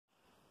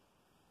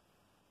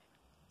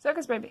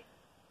Circus baby.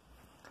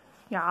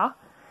 Yeah.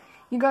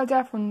 You got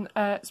there from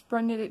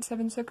Sprung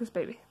 887 Circus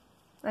baby.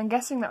 I'm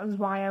guessing that was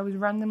why I was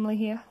randomly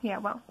here. Yeah,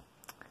 well.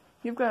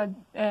 You've got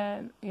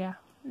to, yeah.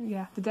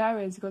 The dare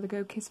is you've got to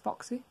go kiss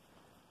Foxy.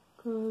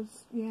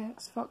 Because, yeah,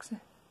 it's Foxy.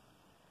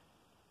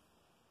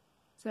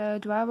 So,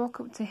 do I walk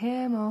up to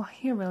him, or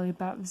you're really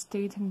about this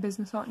dating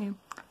business, aren't you?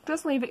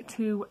 Just leave it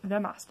to the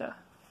master.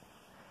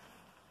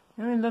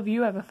 The only love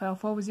you ever fell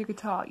for was your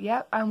guitar.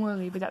 Yep, I'm gonna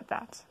leave it at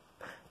that.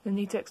 No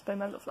need to explain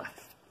my love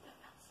life.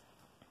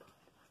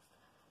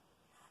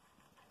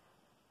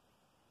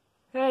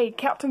 Hey,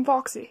 Captain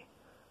Foxy.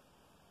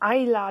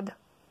 Aye, lad.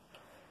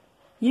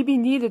 You be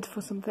needed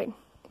for something.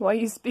 Why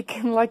you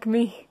speaking like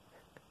me?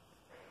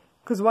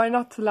 'Cause why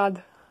not,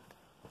 lad?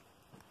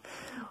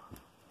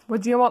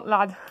 What do you want,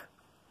 lad?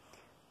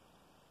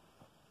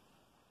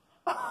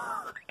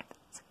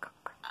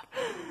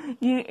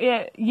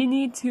 You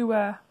need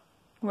to,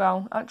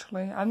 well,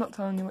 actually, I'm not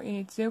telling you what you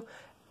need to do.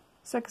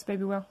 Circus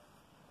baby will.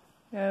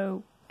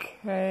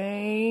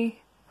 Okay.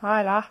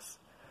 Hi, lass.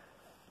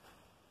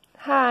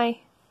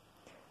 Hi.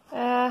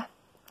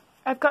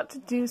 I've got to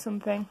do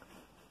something.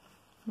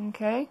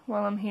 Okay,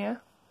 while I'm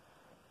here.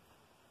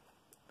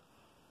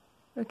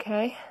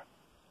 Okay.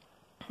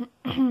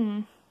 Does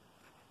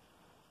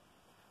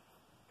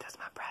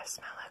my breath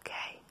smell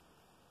okay?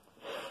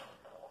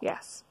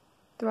 Yes.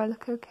 Do I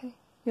look okay?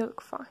 You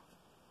look fine.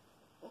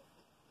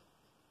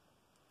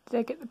 Did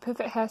I get the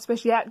perfect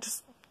hairspray? Yeah,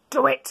 just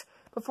do it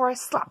before I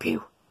slap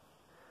you.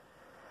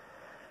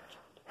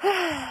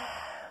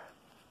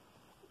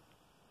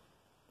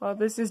 Well,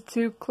 this is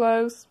too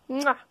close.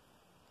 Mwah.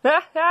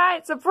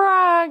 It's a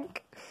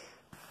prank!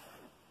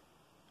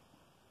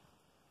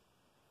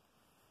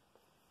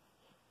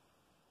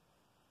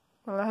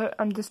 Well,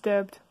 I'm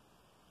disturbed.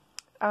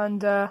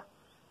 And, I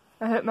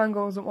hope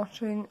Mango wasn't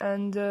watching,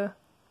 and,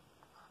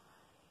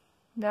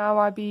 now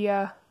I be,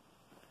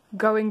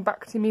 going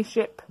back to me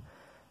ship.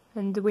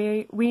 And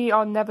we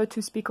are never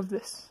to speak of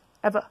this.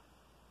 Ever.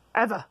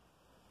 Ever.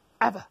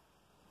 Ever.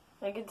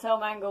 I can tell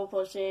Mango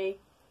plushie.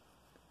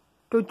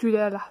 Don't you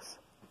dare, lass.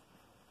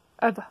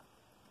 Ever.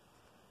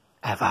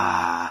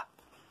 Ever.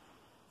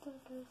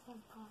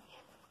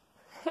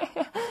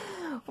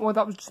 Well,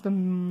 that was just the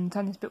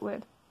tiniest bit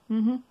weird.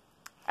 And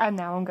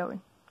now I'm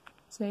going.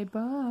 Say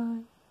bye.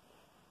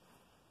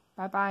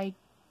 Bye-bye.